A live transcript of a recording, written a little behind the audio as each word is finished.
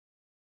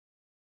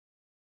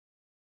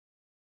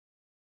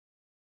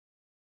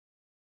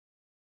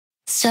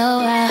So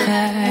I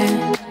heard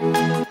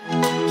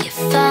you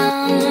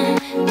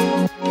found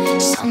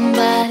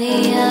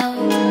somebody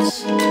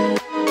else,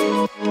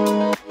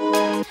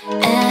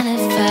 and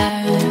at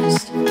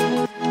first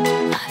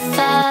I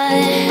thought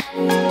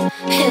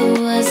it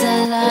was a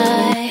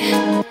lie.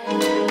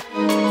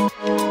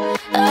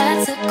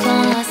 I took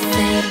on the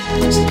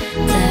things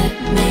that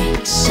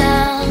make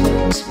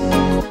sounds,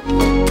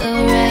 the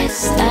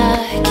rest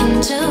I can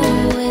do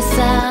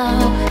without.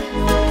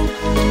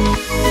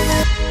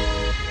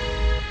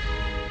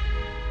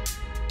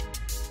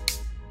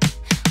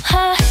 I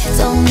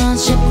don't want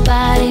your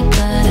body,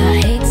 but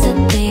I hate to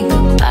think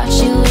about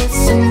you with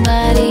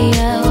somebody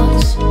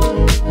else.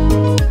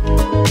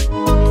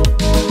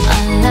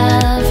 Our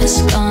love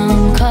is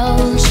gone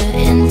cold, you're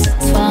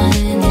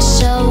intertwined, you're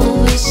so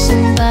with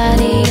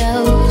somebody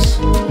else.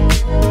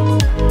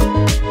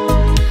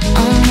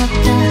 I'm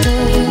looking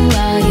through you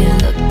while you're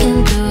looking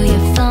through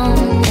your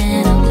phone,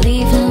 and I'm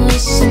leaving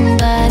with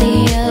somebody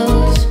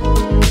else.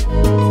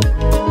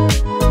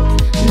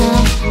 No,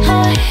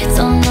 I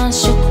don't want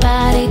your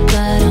body,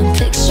 but I'm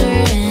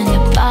picturing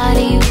your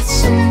body with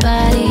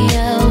somebody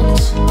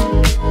else.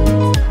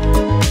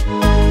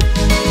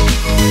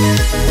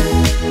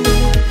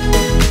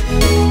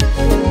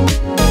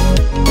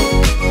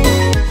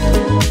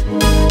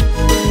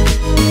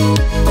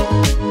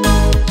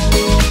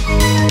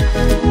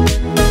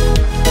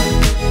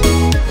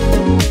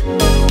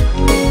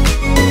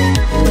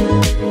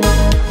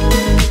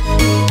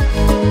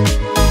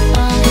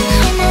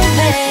 Come on,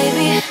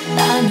 baby, I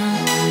know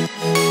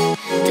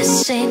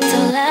this ain't the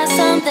last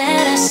time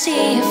that I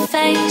see your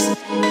face.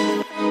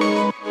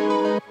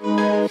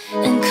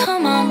 And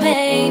come on,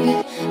 baby,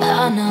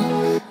 I know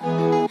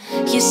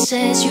you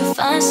said you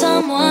find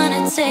someone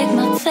to take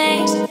my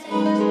place.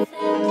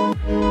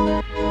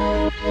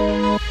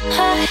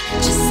 I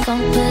just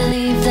don't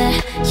believe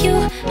that you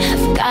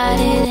have got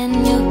it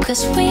in you,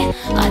 'cause we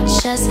are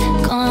just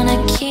gonna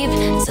keep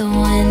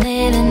doing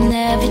it. And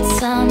every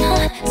time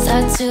I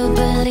start to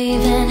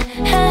believe in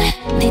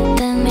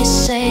anything we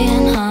say,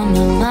 and I'm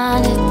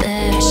reminded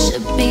that I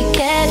should be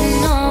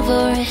getting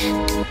over it.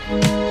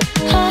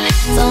 I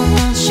don't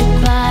want your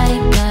body,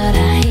 but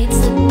I hate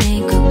to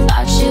think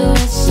about you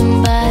with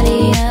somebody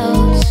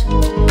else.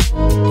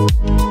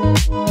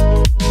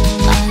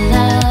 Our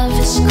love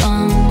is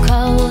gone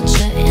cold,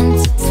 you're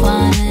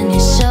intertwined, and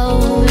you're so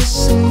with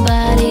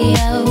somebody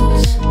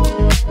else.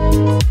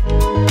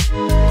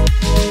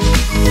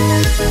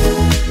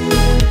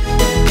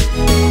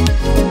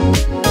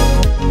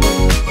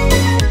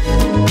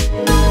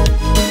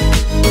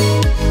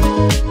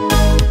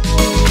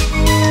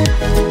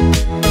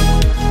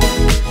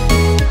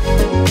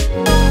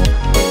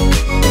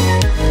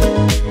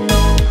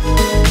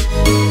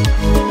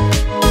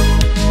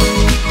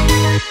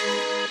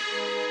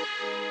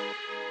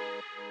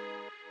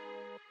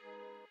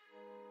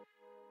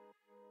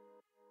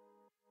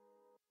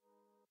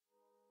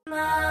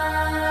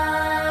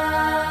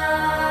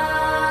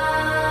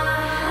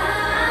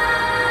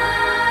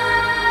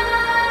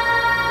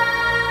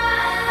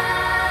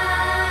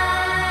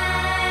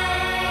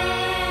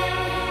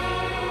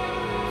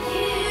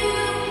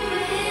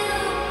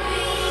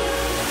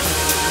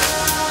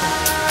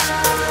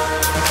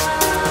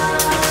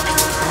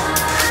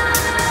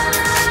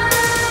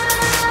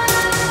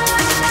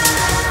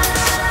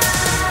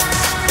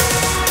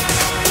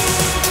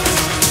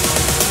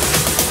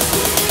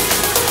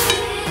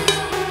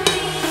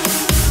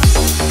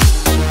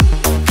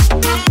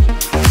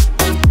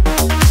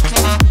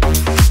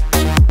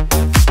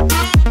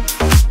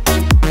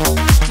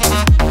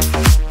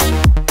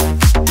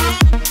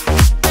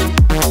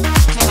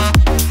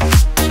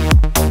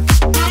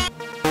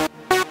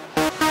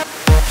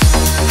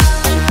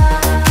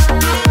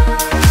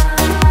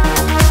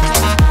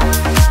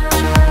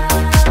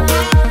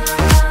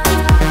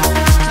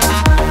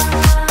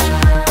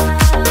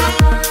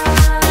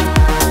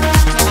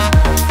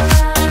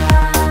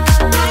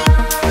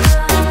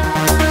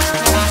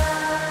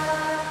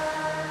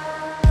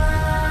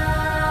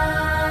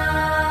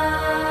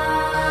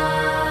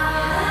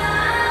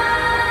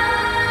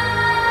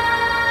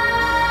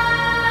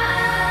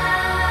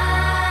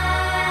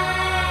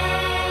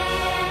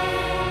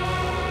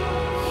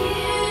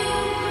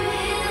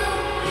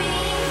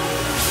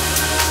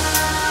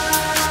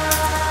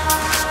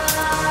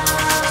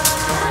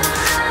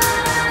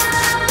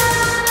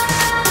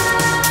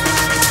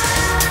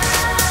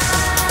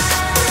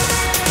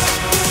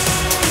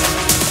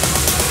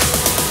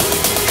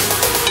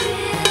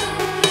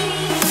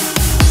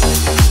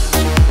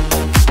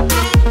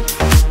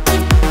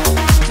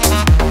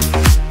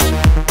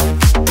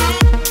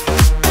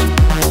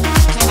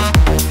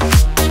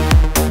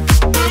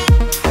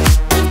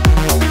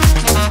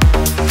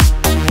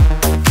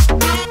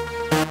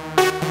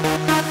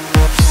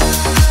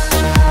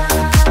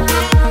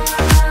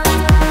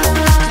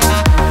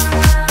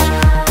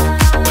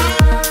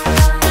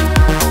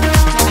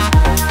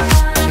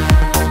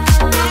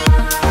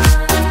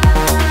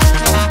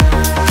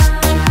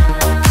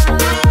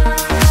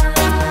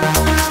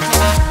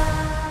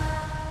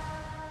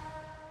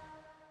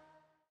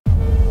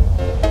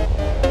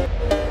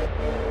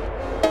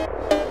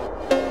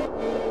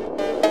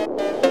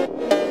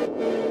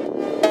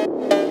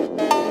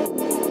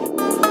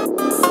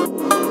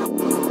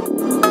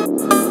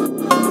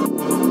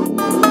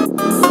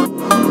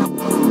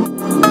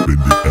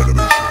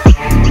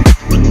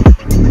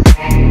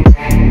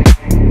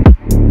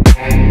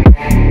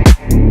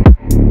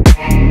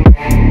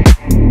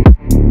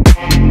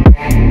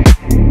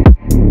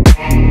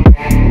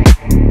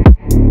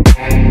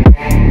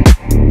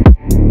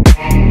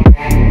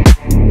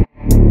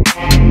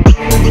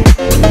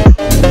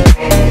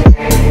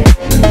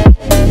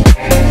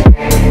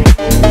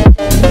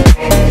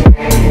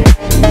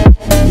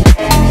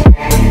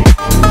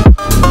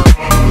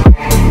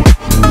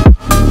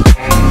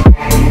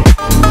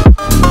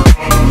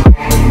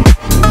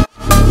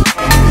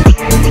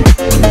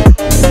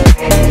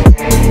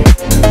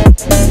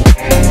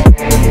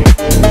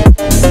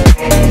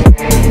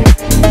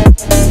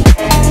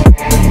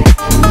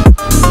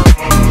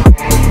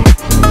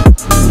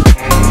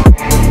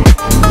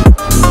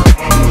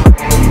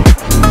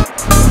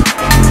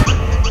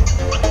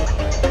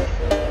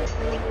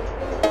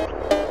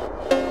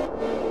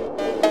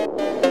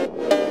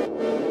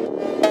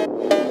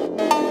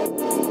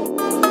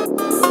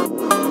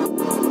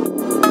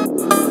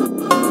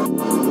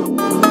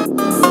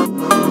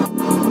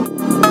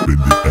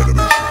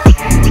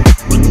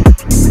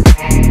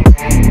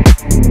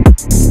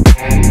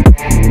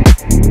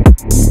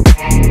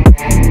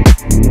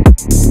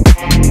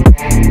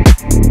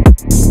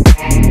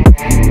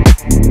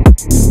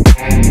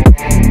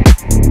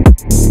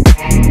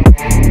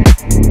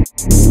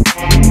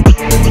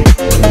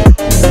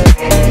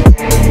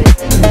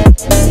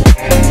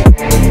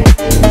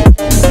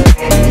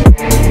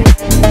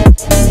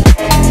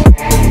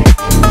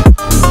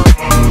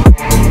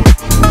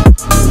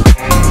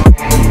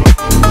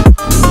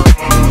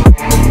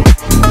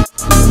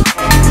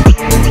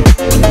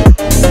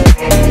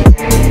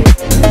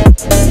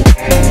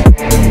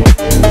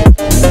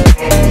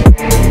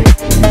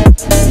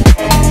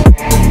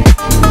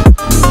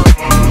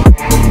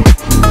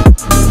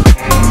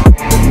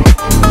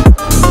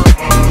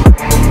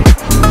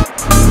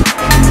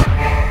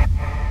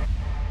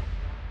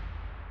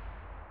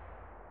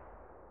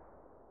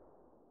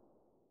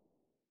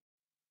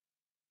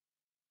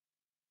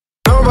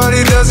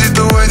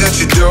 way that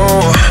you do.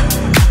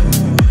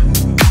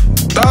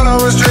 Thought I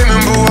was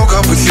dreaming but woke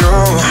up with you.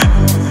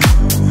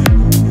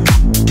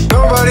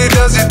 Nobody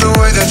does it the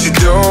way that you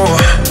do.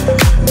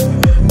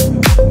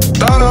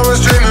 Thought I was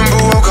dreaming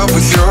but woke up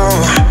with you.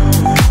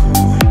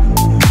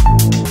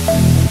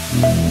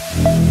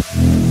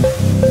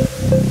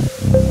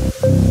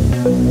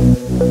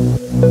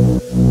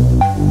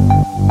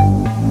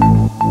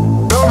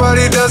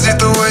 Nobody does it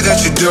the way that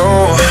you do.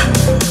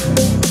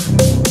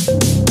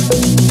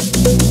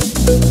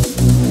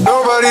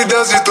 Nobody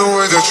does it the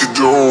way that you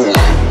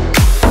do.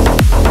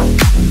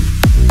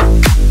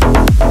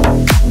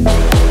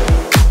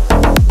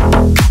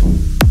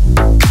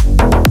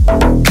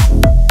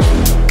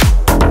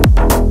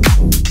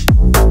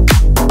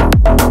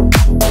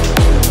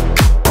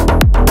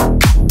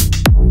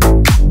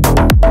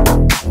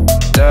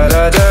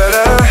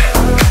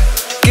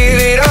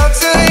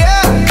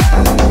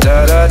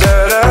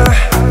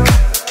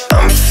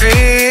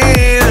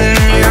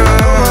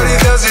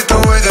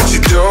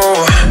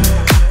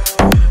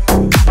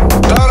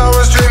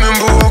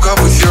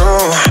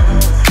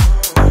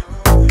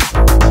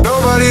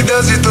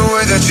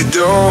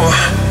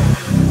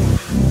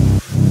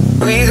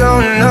 We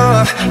going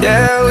up,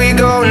 yeah, we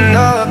going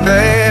up,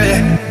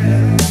 baby.